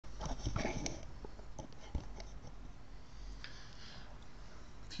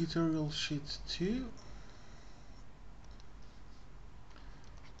Tutorial sheet 2,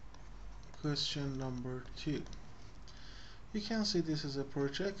 question number 2. You can see this is a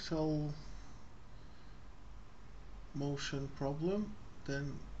projectile motion problem.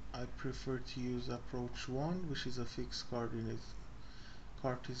 Then I prefer to use approach 1, which is a fixed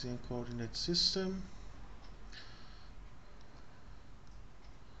Cartesian coordinate system.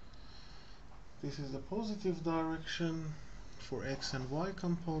 This is the positive direction for x and y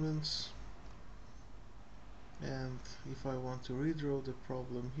components, and if I want to redraw the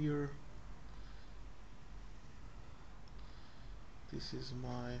problem here, this is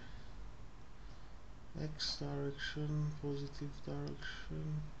my x direction, positive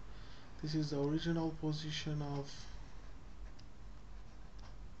direction. This is the original position of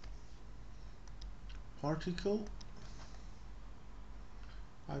particle.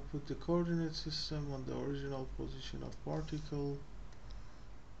 I put the coordinate system on the original position of particle,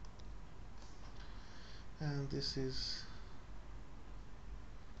 and this is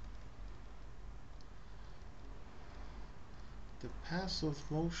the path of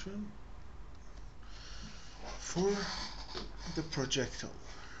motion for the projectile.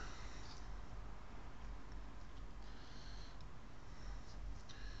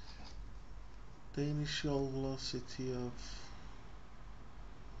 The initial velocity of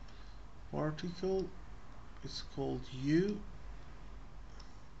particle is called u,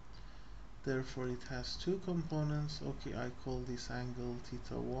 therefore it has two components. Okay, I call this angle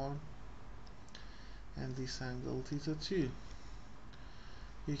theta 1 and this angle theta 2.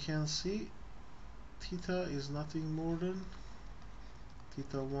 You can see theta is nothing more than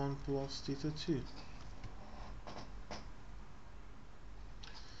theta 1 plus theta 2.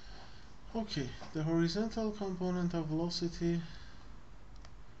 Okay, the horizontal component of velocity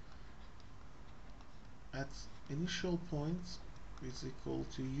at initial point is equal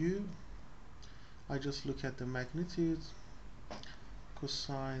to u. I just look at the magnitude,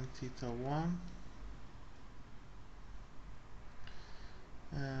 cosine theta 1,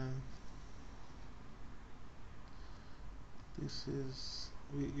 and this is,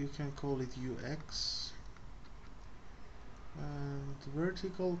 you can call it ux. And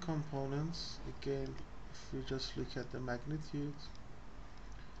vertical components, again, if you just look at the magnitude,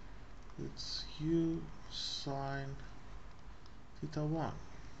 it's u sine theta 1.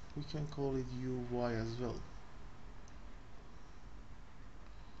 We can call it uy as well.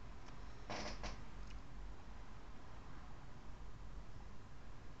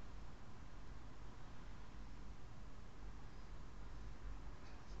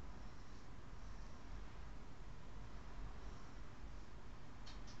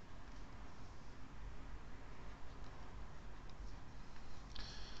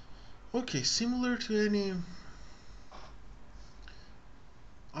 Okay, similar to any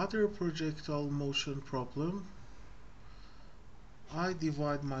other projectile motion problem, I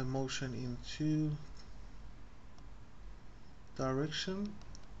divide my motion in two directions.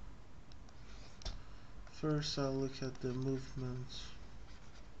 First, I'll look at the movement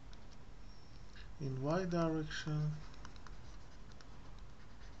in y direction,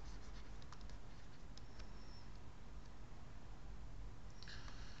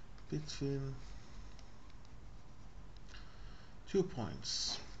 between 2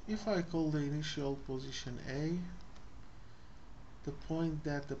 points. If I call the initial position A, the point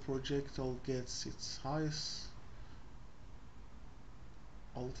that the projectile gets its highest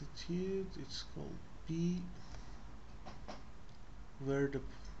altitude, it's called B, where the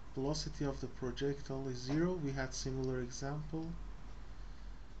velocity of the projectile is 0. We had similar example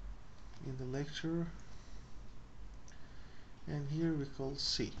in the lecture. And here we call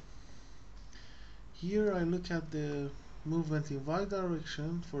C. Here I look at the movement in y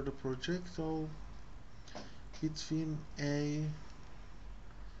direction for the projectile between A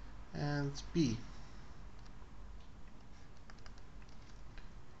and B.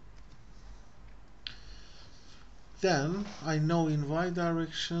 Then I know in y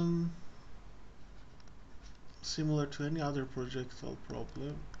direction, similar to any other projectile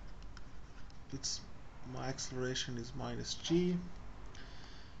problem, my acceleration is minus g.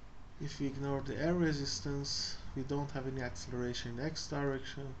 If we ignore the air resistance, we don't have any acceleration in x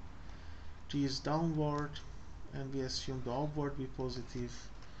direction. G is downward, and we assume the upward be positive,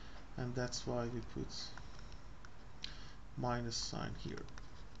 and that's why we put minus sign here.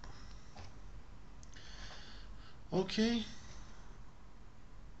 Okay,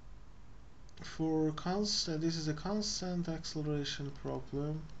 for constant, this is a constant acceleration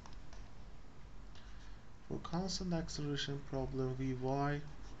problem. For constant acceleration problem, Vy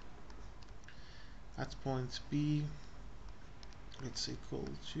at point B it's equal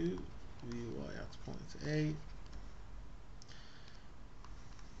to Vy at point A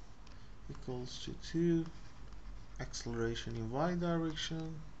equals to 2 acceleration in y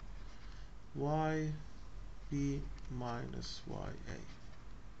direction y b minus ya.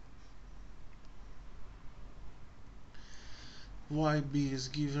 Yb is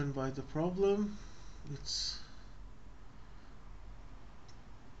given by the problem. It's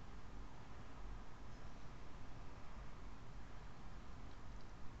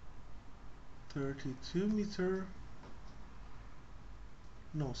 32 meter.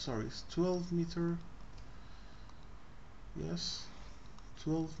 No, sorry, it's 12 meter. Yes,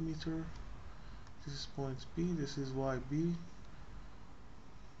 12 meter. This is point B, this is YB.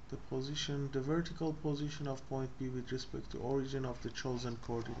 The vertical position of point B with respect to origin of the chosen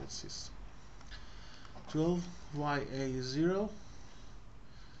coordinate system. 12 YA is 0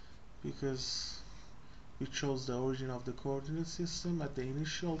 because we chose the origin of the coordinate system at the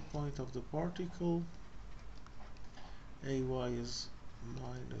initial point of the particle. AY is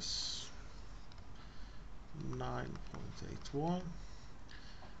minus 9.81.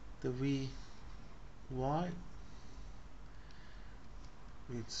 The VY,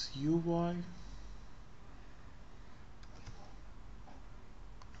 it's UY.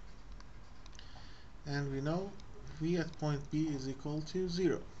 And we know V at point B is equal to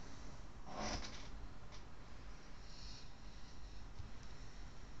 0.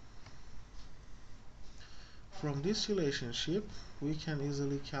 From this relationship, we can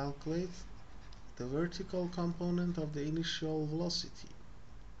easily calculate the vertical component of the initial velocity.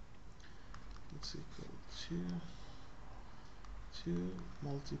 It's equal to 2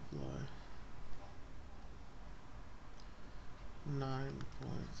 multiply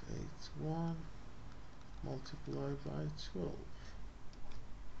 9.81 multiplied by 12,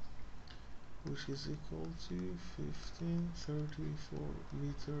 which is equal to 1534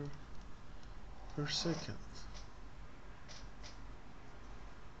 meter per second.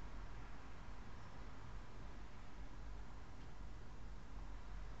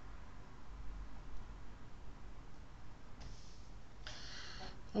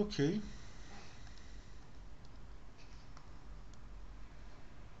 Okay.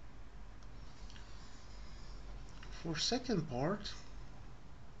 For second part,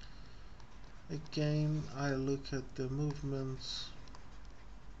 again I look at the movements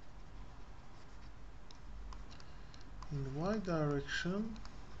in y direction,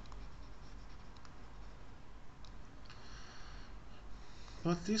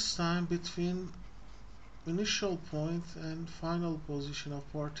 but this time between initial point and final position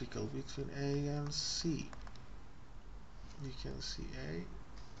of particle, between A and C. You can see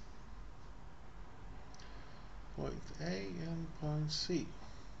point A and point C.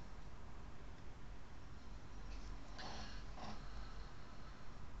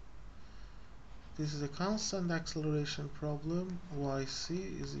 This is a constant acceleration problem. Yc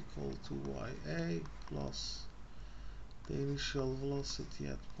is equal to Ya plus the initial velocity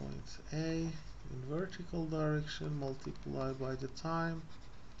at point A in vertical direction multiplied by the time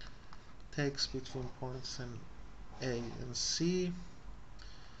takes between points and A and C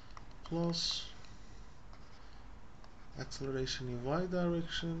plus acceleration in y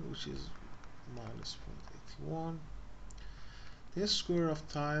direction, which is minus 0.81, the square of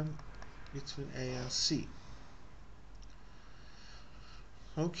time between A and C.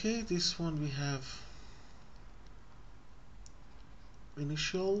 Okay, this one we have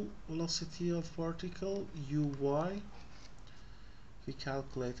initial velocity of particle uy, we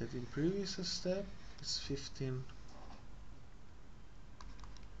calculated in previous step, it's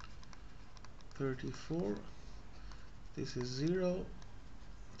 1534. This is 0,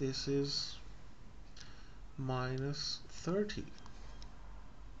 this is minus 30.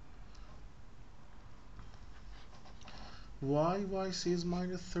 Why yc is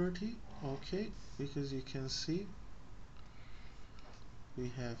minus 30? Okay, because you can see we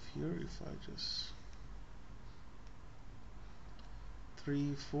have here, if I just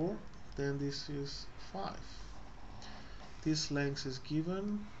 3, 4, then this is 5. This length is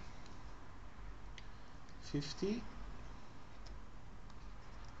given 50.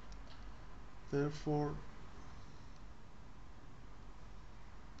 Therefore,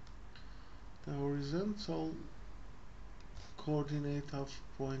 the horizontal coordinate of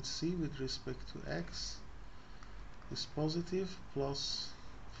point C with respect to x is positive plus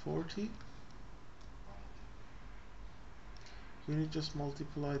 40. You need just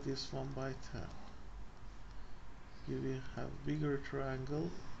multiply this one by 10. You will have bigger triangle,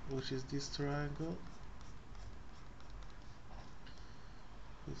 which is this triangle.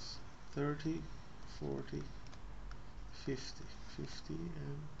 It's 30, 40, 50, 50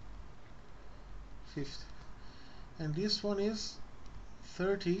 and 50. And this one is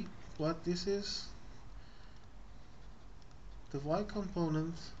 30, but this is the y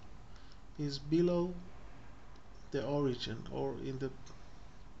component is below the origin, or in the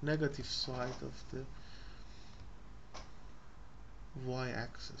negative side of the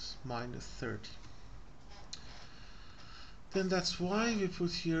y-axis, minus 30. Then that's why we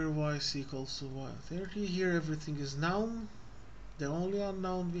put here y is equals to y30. Here everything is known. The only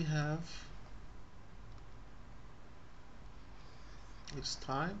unknown we have is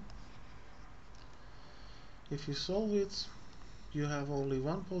time. If you solve it, you have only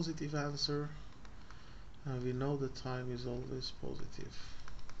one positive answer, and we know the time is always positive.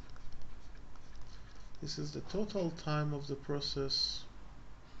 This is the total time of the process.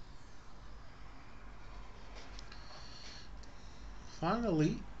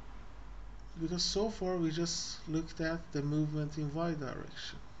 Finally, because so far we just looked at the movement in y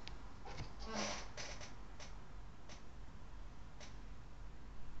direction.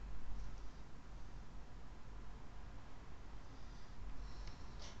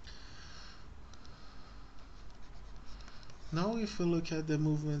 Now if we look at the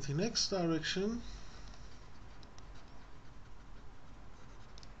movement in x direction,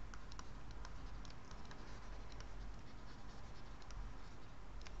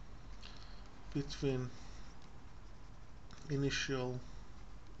 between initial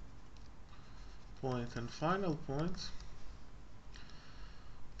point and final point,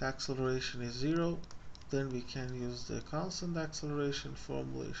 the acceleration is 0. Then we can use the constant acceleration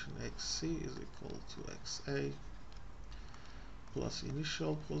formulation. xc is equal to xa plus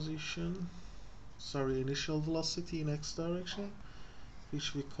initial velocity in x direction,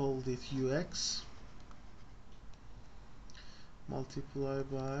 which we called it ux, multiplied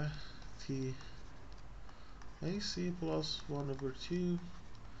by t ac plus 1 over 2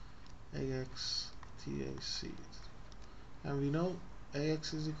 ax tac. And we know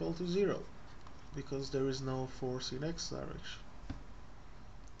ax is equal to 0 because there is no force in x direction.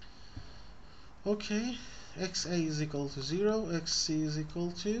 Okay, xa is equal to 0, xc is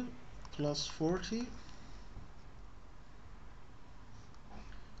equal to plus 40.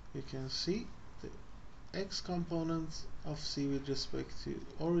 You can see the x component of c with respect to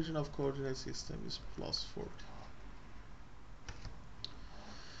origin of coordinate system is plus 40.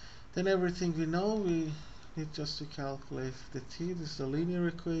 Then everything we know, we need just to calculate the t. This is the linear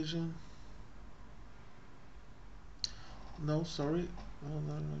equation. No, sorry. No.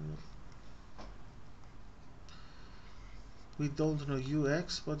 We don't know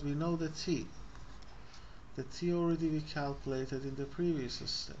ux, but we know the t. The t already we calculated in the previous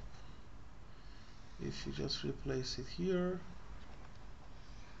step. If you just replace it here,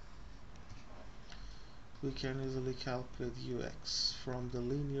 we can easily calculate ux from the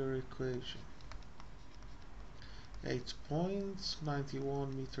linear equation.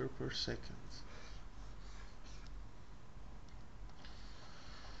 8.91 meter per second.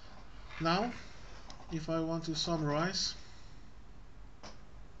 Now, if I want to summarize,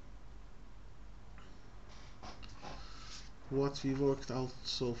 what we worked out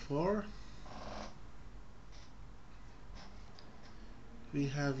so far, we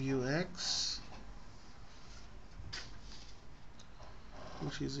have ux,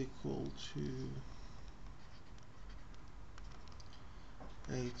 which is equal to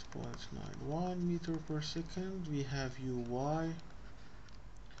 8.91 meter per second. We have uy,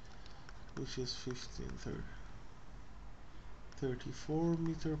 which is 1534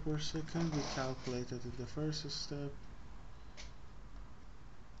 meter per second. We calculated in the first step.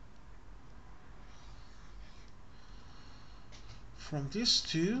 From these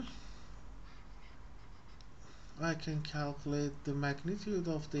two, I can calculate the magnitude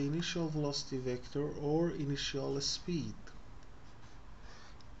of the initial velocity vector or initial speed.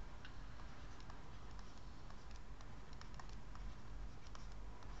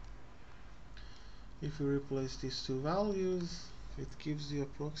 If you replace these two values, it gives you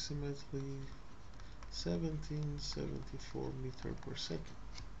approximately 1774 meter per second.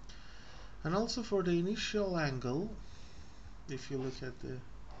 And also for the initial angle, if you look at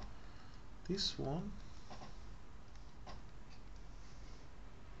this one,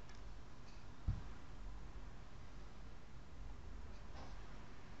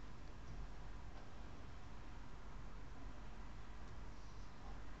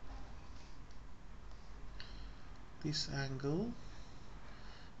 this angle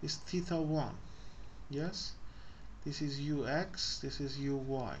is theta 1. Yes, this is ux, this is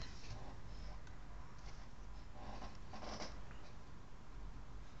uy.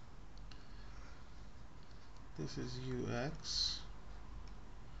 This is ux,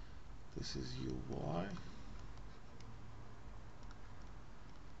 this is uy,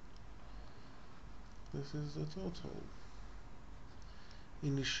 this is the total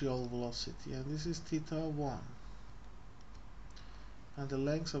initial velocity, and this is theta 1, and the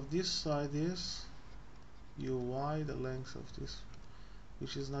length of this side is uy, the length of this,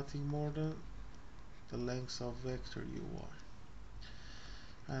 which is nothing more than the length of vector uy,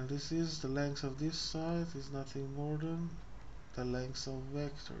 and this is the length of this side is nothing more than the length of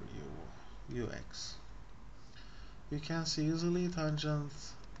vector ux. You can see easily tangent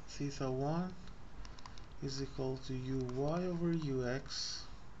theta 1 is equal to uy over ux.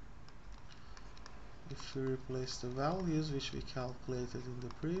 If we replace the values which we calculated in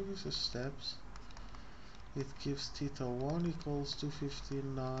the previous steps, it gives theta 1 equals to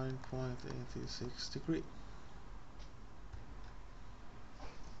 59.86 degrees.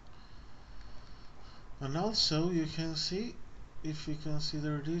 And also you can see, if we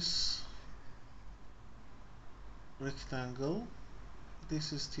consider this rectangle,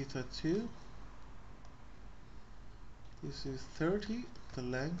 this is theta 2, this is 30, the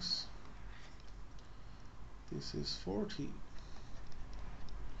length, this is 40,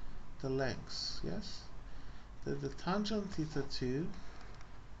 the length, yes? Then the tangent theta 2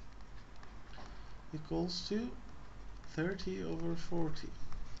 equals to 30 over 40,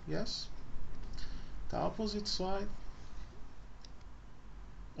 yes? The opposite side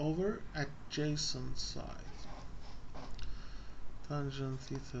over adjacent side. Tangent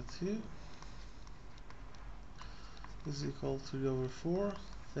theta 2 is equal to 3 over 4,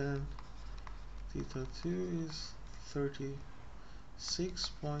 then theta 2 is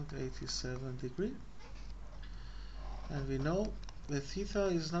 36.87 degrees, and we know that theta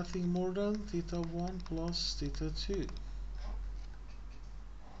is nothing more than theta 1 plus theta 2.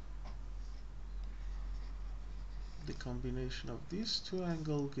 The combination of these two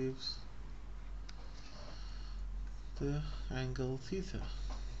angles gives the angle theta.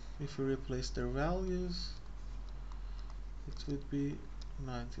 If we replace their values, it would be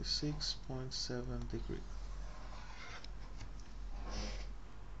 96.7 degrees.